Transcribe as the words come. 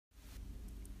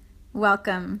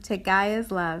Welcome to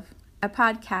Gaia's Love, a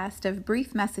podcast of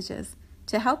brief messages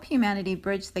to help humanity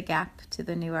bridge the gap to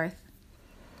the new earth.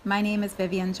 My name is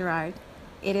Vivian Gerard.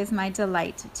 It is my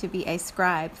delight to be a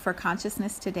scribe for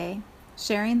consciousness today,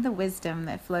 sharing the wisdom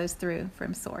that flows through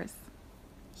from Source.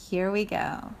 Here we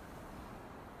go.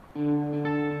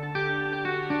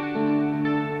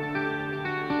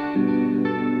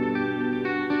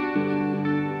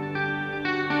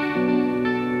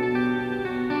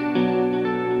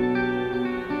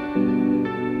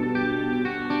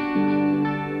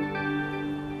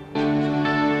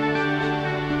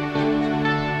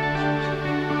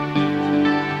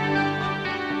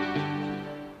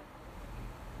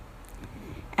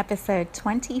 Episode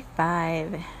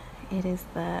 25. It is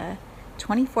the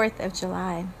 24th of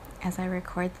July as I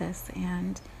record this,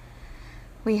 and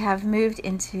we have moved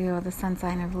into the sun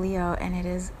sign of Leo, and it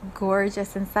is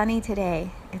gorgeous and sunny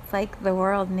today. It's like the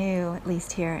world knew, at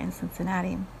least here in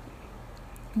Cincinnati.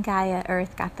 Gaia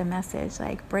Earth got the message,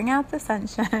 like, bring out the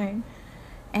sunshine.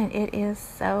 And it is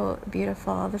so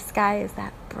beautiful. The sky is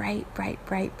that bright, bright,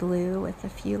 bright blue with a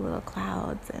few little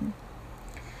clouds, and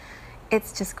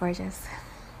it's just gorgeous.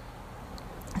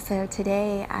 So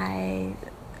today I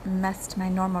messed my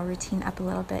normal routine up a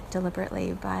little bit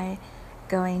deliberately by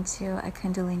going to a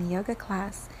Kundalini yoga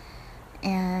class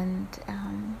and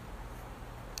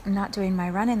not doing my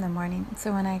run in the morning.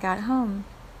 So when I got home,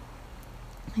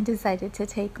 I decided to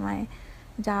take my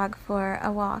dog for a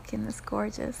walk in this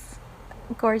gorgeous,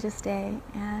 gorgeous day.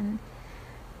 And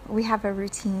we have a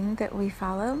routine that we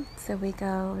follow. So we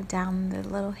go down the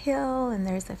little hill, and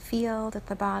there's a field at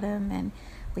the bottom, and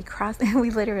we cross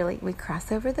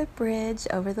over the bridge,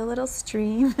 over the little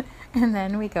stream, and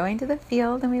then we go into the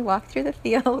field and we walk through the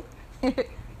field.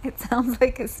 It sounds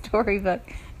like a storybook,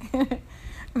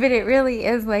 but it really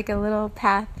is like a little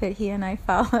path that he and I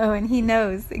follow, and he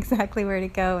knows exactly where to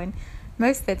go, and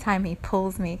most of the time he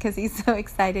pulls me because he's so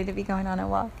excited to be going on a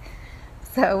walk.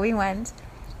 So we went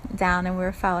down and we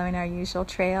were following our usual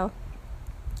trail.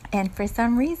 And for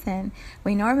some reason,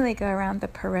 we normally go around the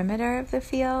perimeter of the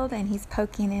field, and he's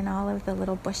poking in all of the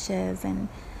little bushes and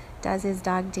does his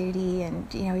dog duty, and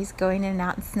he's going in and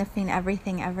out and sniffing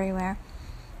everything everywhere.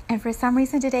 And for some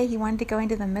reason today, he wanted to go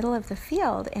into the middle of the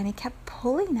field, and he kept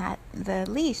pulling at the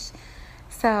leash.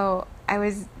 So I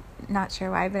was not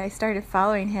sure why, but I started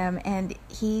following him, and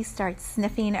he starts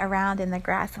sniffing around in the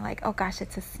grass. I'm like, oh gosh,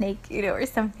 it's a snake, or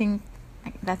something.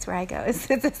 That's where I go. It's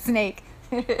a snake.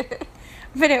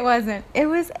 But it wasn't. It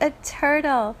was a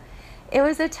turtle. It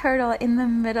was a turtle in the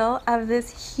middle of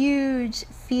this huge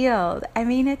field. I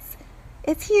mean, it's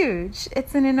huge.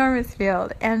 It's an enormous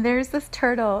field. And there's this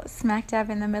turtle smack dab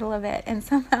in the middle of it. And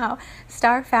somehow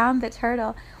Star found the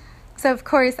turtle. So, of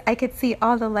course, I could see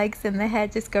all the legs and the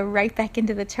head just go right back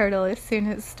into the turtle as soon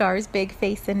as Star's big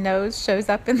face and nose shows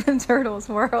up in the turtle's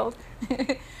world.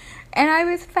 And I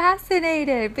was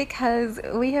fascinated because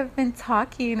we have been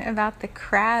talking about the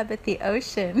crab at the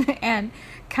ocean and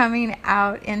coming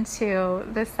out into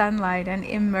the sunlight and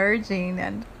emerging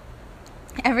and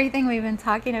everything we've been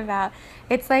talking about.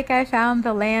 It's like I found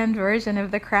the land version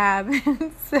of the crab.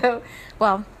 So,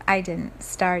 well, I didn't.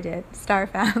 Star did. Star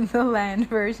found the land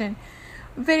version.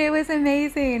 But it was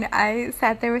amazing. I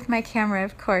sat there with my camera,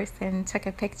 of course, and took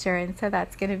a picture. And so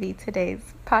that's going to be today's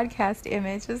podcast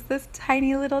image, is this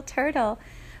tiny little turtle,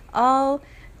 all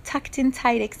tucked in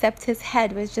tight, except his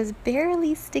head was just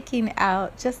barely sticking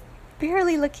out, just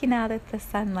barely looking out at the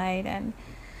sunlight, and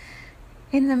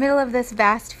in the middle of this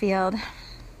vast field.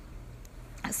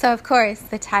 So, of course,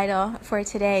 the title for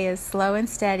today is Slow and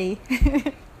Steady.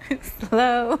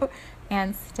 Slow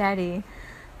and steady.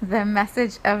 The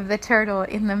message of the turtle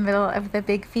in the middle of the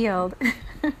big field.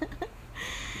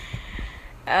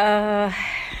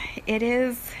 It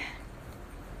is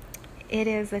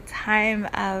a time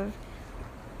of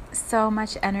so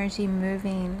much energy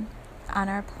moving on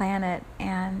our planet,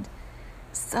 and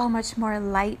so much more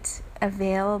light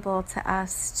available to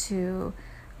us to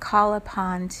call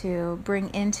upon, to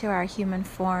bring into our human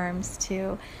forms,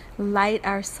 to light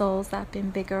our souls up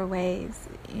in bigger ways.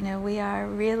 We are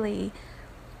really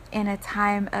in a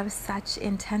time of such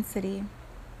intensity.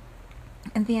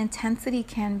 And the intensity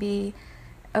can be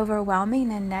overwhelming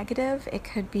and negative. It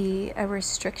could be a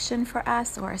restriction for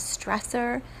us or a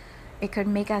stressor. It could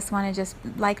make us want to just,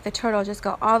 like the turtle, just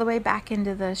go all the way back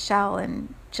into the shell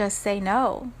and just say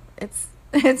no. It's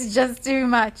just too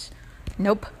much.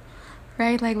 Nope.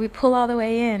 Right? Like we pull all the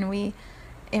way in. We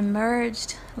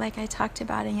emerged, like I talked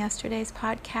about in yesterday's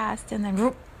podcast, and then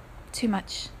whoop, too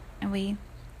much. And we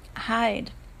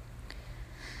hide.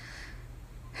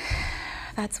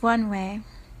 That's one way.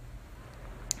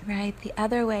 right? The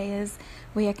other way is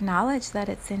we acknowledge that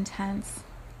it's intense.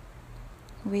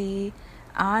 We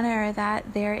honor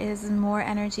that there is more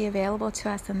energy available to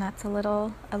us, and that's a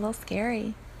little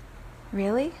scary.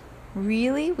 Really?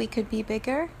 Really? We could be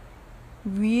bigger?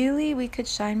 Really? We could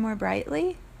shine more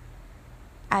brightly?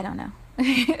 I don't know.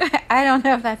 I don't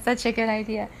know if that's such a good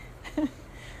idea.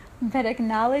 But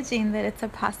acknowledging that it's a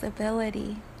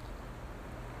possibility,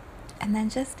 and then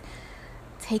just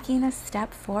taking a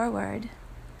step forward.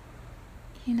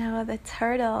 The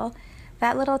turtle,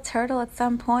 that little turtle at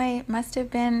some point must have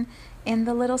been in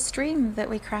the little stream that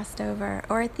we crossed over,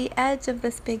 or at the edge of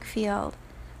this big field,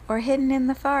 or hidden in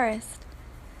the forest.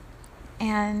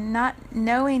 And not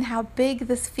knowing how big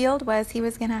this field was he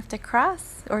was going to have to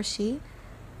cross, or she,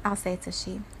 I'll say it's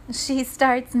a she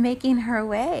starts making her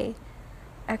way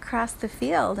across the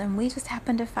field, and we just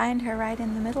happen to find her right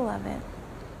in the middle of it.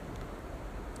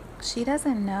 She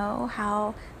doesn't know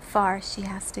how far she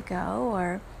has to go,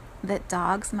 or that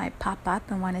dogs might pop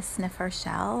up and want to sniff her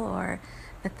shell, or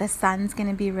that the sun's going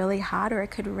to be really hot or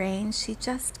it could rain. She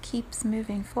just keeps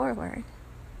moving forward,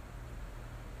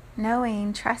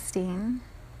 knowing, trusting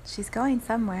she's going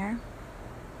somewhere.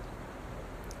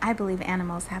 I believe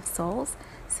animals have souls,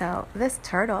 so this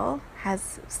turtle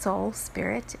has soul,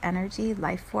 spirit, energy,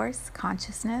 life force,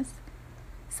 consciousness.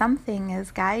 Something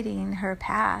is guiding her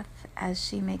path as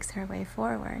she makes her way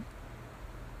forward.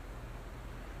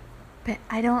 But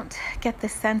I don't get the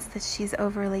sense that she's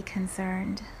overly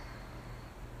concerned.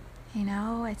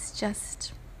 It's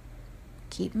just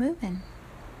keep moving.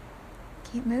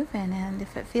 Keep moving. And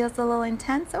if it feels a little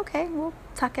intense, okay, we'll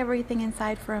tuck everything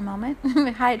inside for a moment.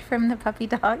 Hide from the puppy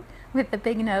dog with the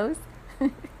big nose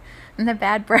and the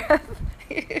bad breath.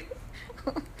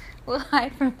 We'll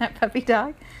hide from that puppy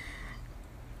dog.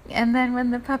 And then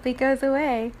when the puppy goes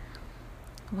away,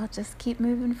 we'll just keep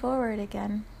moving forward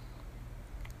again.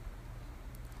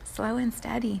 Slow and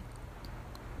steady.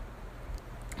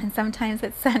 And sometimes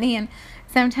it's sunny, and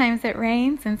sometimes it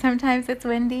rains, and sometimes it's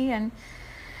windy, and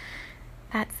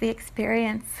that's the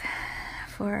experience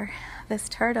for this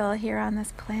turtle here on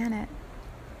this planet.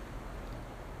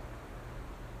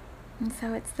 And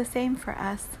so it's the same for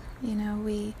us.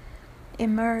 We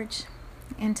emerge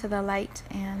into the light,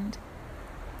 and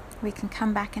we can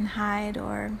come back and hide,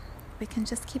 or we can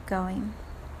just keep going,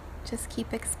 just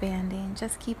keep expanding,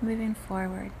 just keep moving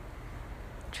forward,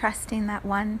 trusting that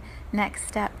one next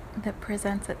step that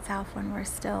presents itself when we're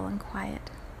still and quiet.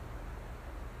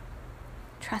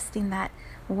 Trusting that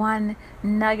one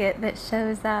nugget that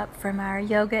shows up from our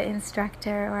yoga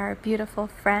instructor, or our beautiful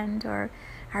friend, or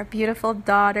our beautiful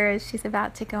daughter as she's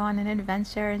about to go on an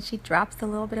adventure and she drops a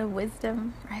little bit of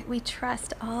wisdom, right? We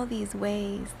trust all these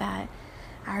ways that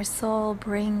our soul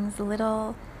brings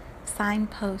little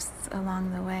signposts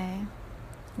along the way,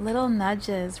 little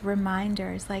nudges,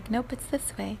 reminders, like, nope, it's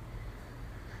this way.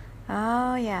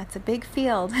 Oh yeah, it's a big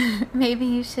field. Maybe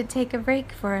you should take a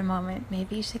break for a moment.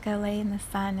 Maybe you should go lay in the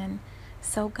sun and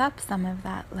soak up some of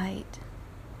that light.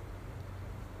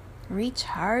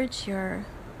 Recharge your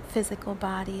physical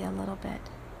body a little bit.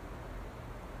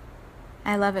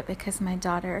 I love it because my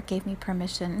daughter gave me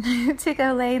permission to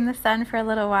go lay in the sun for a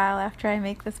little while after I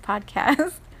make this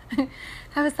podcast.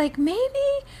 I was like, maybe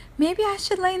I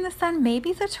should lay in the sun.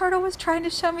 Maybe the turtle was trying to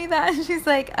show me that. And she's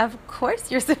like, of course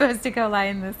you're supposed to go lie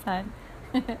in the sun.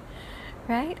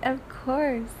 Right? Of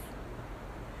course.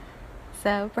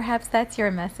 So perhaps that's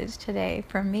your message today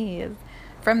from me, is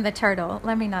from the turtle.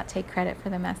 Let me not take credit for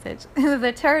the message.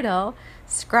 The turtle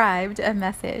scribed a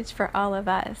message for all of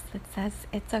us that says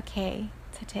it's okay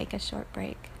to take a short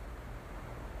break.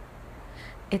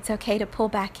 It's okay to pull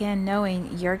back in,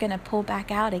 knowing you're going to pull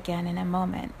back out again in a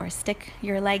moment, or stick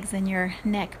your legs and your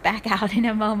neck back out in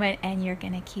a moment, and you're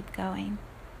going to keep going.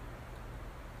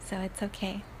 So it's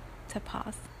okay to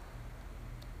pause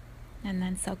and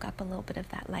then soak up a little bit of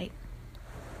that light.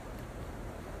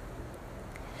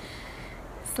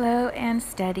 Slow and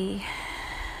steady.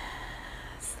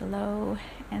 Slow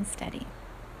and steady.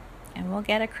 And we'll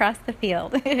get across the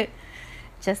field.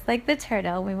 Just like the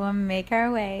turtle, we will make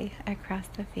our way across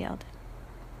the field.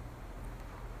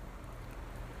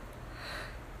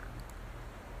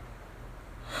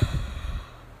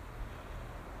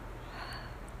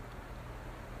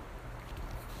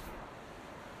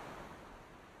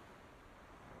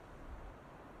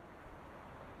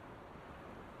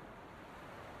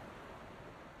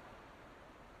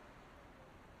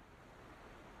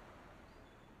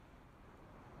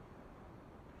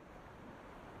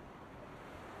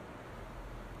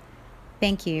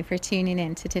 Thank you for tuning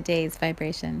in to today's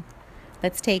vibration.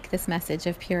 Let's take this message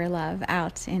of pure love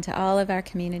out into all of our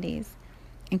communities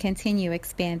and continue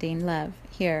expanding love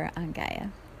here on Gaia.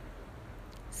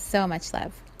 So much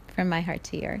love from my heart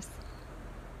to yours.